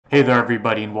Hey there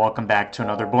everybody, and welcome back to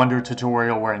another Blender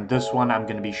tutorial where in this one I'm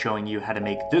going to be showing you how to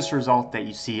make this result that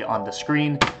you see on the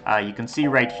screen. You can see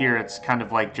right here it's kind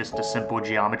of like just a simple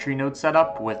geometry node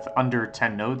setup with under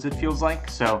 10 nodes it feels like.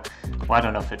 So, well, I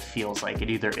don't know if it feels like it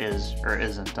either is or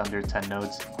isn't under 10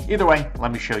 nodes. Either way,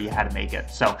 let me show you how to make it.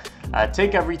 So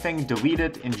take everything, delete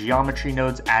it in geometry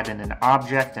nodes, add in an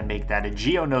object and make that a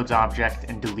geonodes object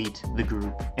and delete the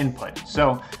group input.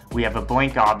 So we have a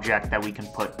blank object that we can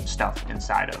put stuff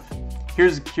inside of.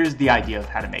 Here's the idea of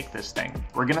how to make this thing.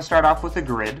 We're going to start off with a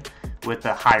grid with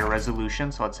a higher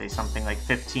resolution, so let's say something like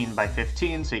 15 by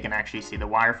 15, so you can actually see the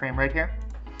wireframe right here.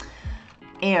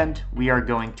 And we are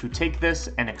going to take this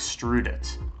and extrude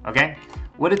it, okay?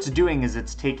 What it's doing is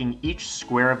it's taking each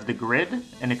square of the grid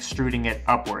and extruding it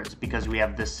upwards because we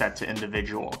have this set to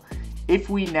individual. If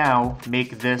we now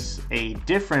make this a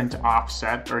different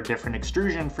offset or different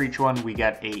extrusion for each one, we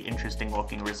get a interesting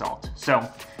looking result. So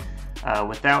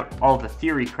without all the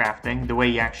theory crafting, the way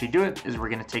you actually do it is we're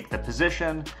going to take the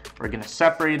position, we're going to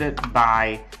separate it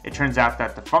by, it turns out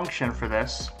that the function for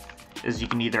this is you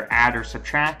can either add or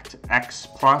subtract x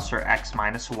plus or x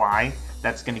minus y.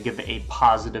 That's going to give a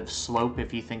positive slope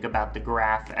if you think about the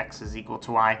graph x is equal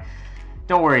to y.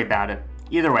 Don't worry about it.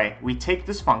 Either way, we take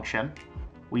this function,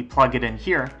 we plug it in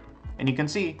here, and you can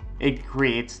see it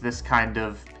creates this kind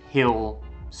of hill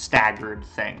staggered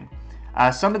thing.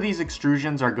 Some of these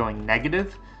extrusions are going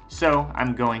negative, so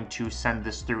I'm going to send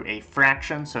this through a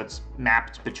fraction, so it's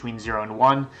mapped between 0 and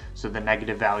 1, so the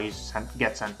negative values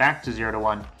get sent back to 0 to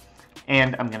 1,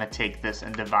 and I'm going to take this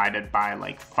and divide it by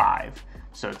like 5,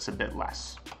 so it's a bit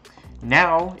less.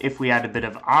 Now, if we add a bit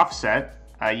of offset,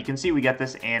 you can see we get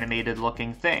this animated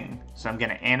looking thing. So I'm going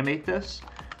to animate this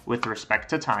with respect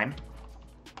to time,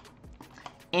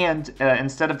 and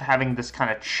instead of having this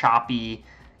kind of choppy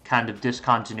kind of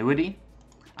discontinuity,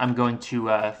 I'm going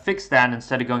to fix that.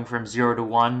 Instead of going from 0 to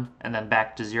 1 and then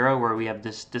back to 0 where we have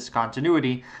this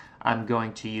discontinuity, I'm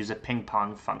going to use a ping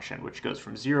pong function which goes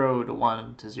from 0 to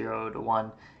 1 to 0 to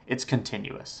 1. It's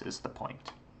continuous is the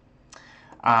point.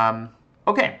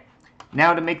 Okay,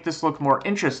 now to make this look more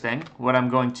interesting, what I'm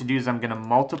going to do is I'm going to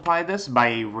multiply this by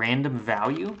a random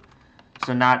value.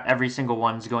 So not every single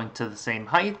one is going to the same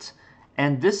height.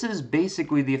 And this is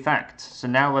basically the effect. So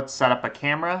now let's set up a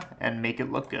camera and make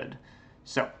it look good.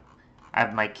 So I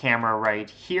have my camera right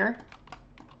here.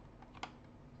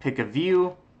 Pick a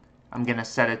view. I'm going to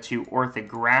set it to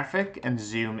orthographic and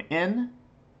zoom in.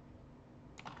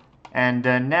 And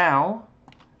now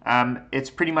it's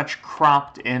pretty much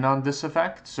cropped in on this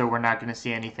effect. So we're not going to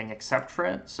see anything except for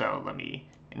it. So let me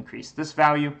increase this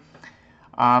value.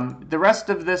 The rest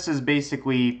of this is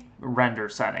basically render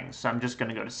settings. So I'm just going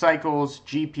to go to cycles,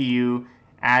 GPU,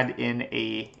 add in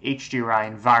a HDRI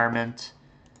environment.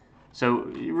 So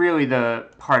really the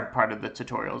hard part of the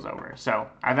tutorial is over. So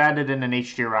I've added in an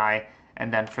HDRI,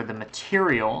 and then for the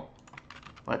material,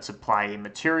 let's apply a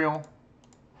material.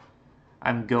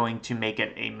 I'm going to make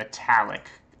it a metallic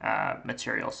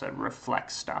material, so it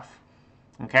reflects stuff.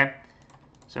 Okay?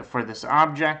 So for this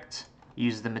object,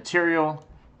 use the material,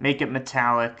 make it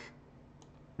metallic,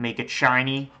 make it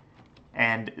shiny,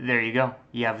 and there you go.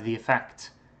 You have the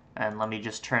effect. And let me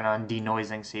just turn on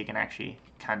denoising so you can actually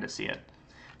kind of see it.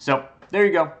 So there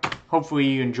you go. Hopefully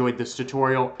you enjoyed this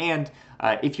tutorial, and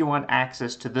if you want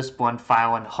access to this blend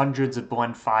file and hundreds of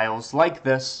blend files like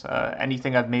this,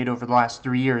 anything I've made over the last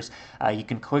 3 years, you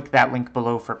can click that link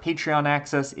below for Patreon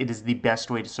access. It is the best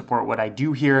way to support what I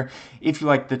do here. If you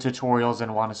like the tutorials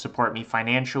and want to support me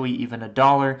financially, even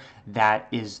 $1, that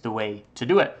is the way to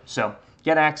do it. So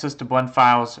get access to blend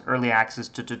files, early access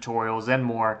to tutorials, and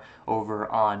more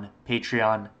over on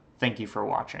Patreon. Thank you for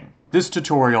watching. This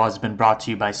tutorial has been brought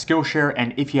to you by Skillshare,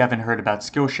 and if you haven't heard about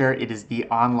Skillshare, it is the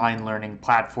online learning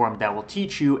platform that will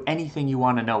teach you anything you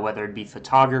want to know, whether it be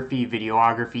photography,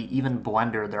 videography, even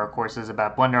Blender. There are courses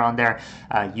about Blender on there.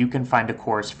 You can find a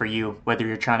course for you, whether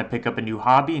you're trying to pick up a new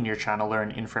hobby and you're trying to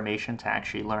learn information to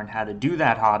actually learn how to do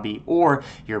that hobby, or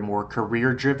you're more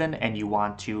career driven and you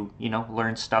want to,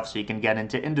 learn stuff so you can get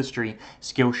into industry.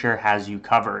 Skillshare has you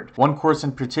covered. One course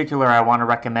in particular I want to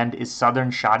recommend is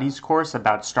Southern Shoddy's course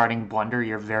about starting Blender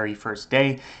your very first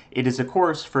day. It is a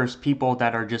course for people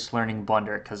that are just learning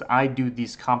Blender, because I do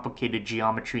these complicated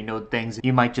geometry node things.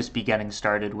 You might just be getting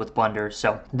started with Blender,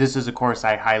 so this is a course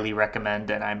I highly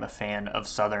recommend, and I'm a fan of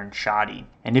Southern Shoddy.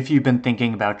 And if you've been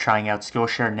thinking about trying out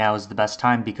Skillshare, now is the best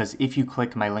time, because if you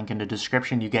click my link in the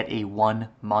description, you get a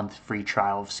 1-month free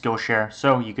trial of Skillshare,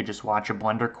 so you could just watch a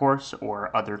Blender course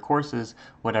or other courses,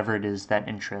 whatever it is that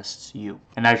interests you.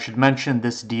 And I should mention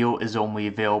this deal is only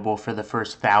available for the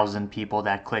first 1,000 people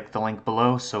that click the link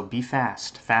below, so be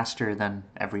fast, faster than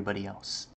everybody else.